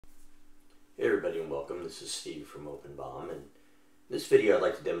welcome. This is Steve from OpenBOM, and in this video I'd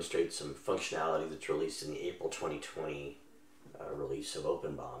like to demonstrate some functionality that's released in the April 2020 release of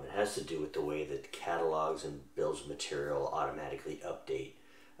OpenBOM. It has to do with the way that catalogs and bills of material automatically update.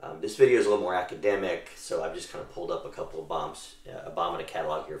 This video is a little more academic, so I've just kind of pulled up a couple of BOMs, a BOM and a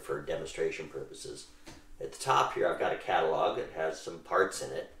catalog here for demonstration purposes. At the top here I've got a catalog that has some parts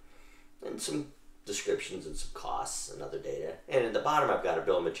in it and some descriptions and some costs and other data. And at the bottom I've got a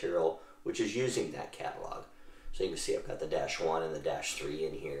bill of material which is using that catalog. So you can see I've got the -1 and the -3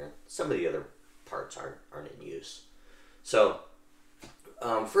 in here. Some of the other parts aren't in use. So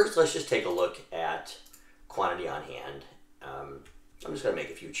first let's just take a look at quantity on hand. I'm just going to make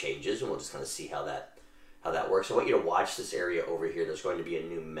a few changes and we'll just kind of see how that works. I want you to watch this area over here. There's going to be a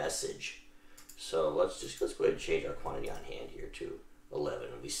new message. So let's go ahead and change our quantity on hand here to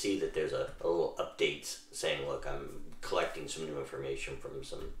 11. We see that there's a little update saying, look, I'm collecting some new information from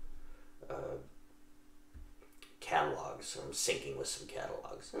some catalogs. I'm syncing with some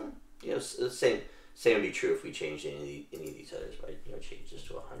catalogs. You know, the same would be true if we changed any of these others, right? You know, change this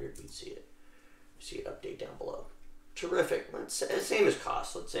to 100, we'd see it update down below. Terrific. Let's say, same as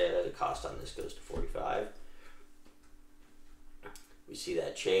cost. Let's say the cost on this goes to 45. We see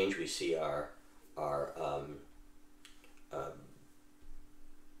that change. We see our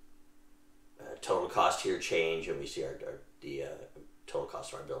total cost here change, and we see the total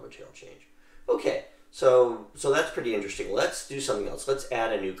cost of our bill of material change. Okay, so that's pretty interesting. Let's do something else. Let's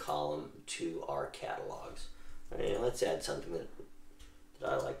add a new column to our catalogs. Right, let's add something that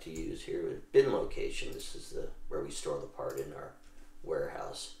I like to use here with bin location. This is where we store the part in our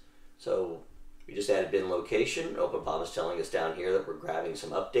warehouse. So we just added bin location. OpenBOM is telling us down here that we're grabbing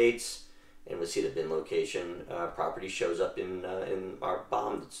some updates, and we see the bin location property shows up in our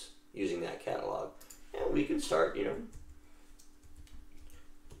BOM that's using that catalog. And we can start, you know,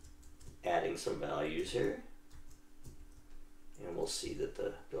 adding some values here. And we'll see that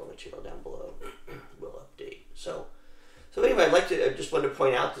the bill of material down below will update. So anyway, I just wanted to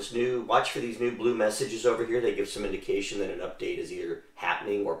point out watch for these new blue messages over here. They give some indication that an update is either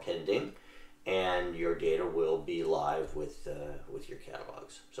happening or pending, and your data will be live with your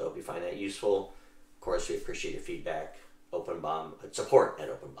catalogs. So if you find that useful, of course, we appreciate your feedback. OpenBOM support at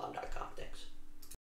openbom.com. Thanks.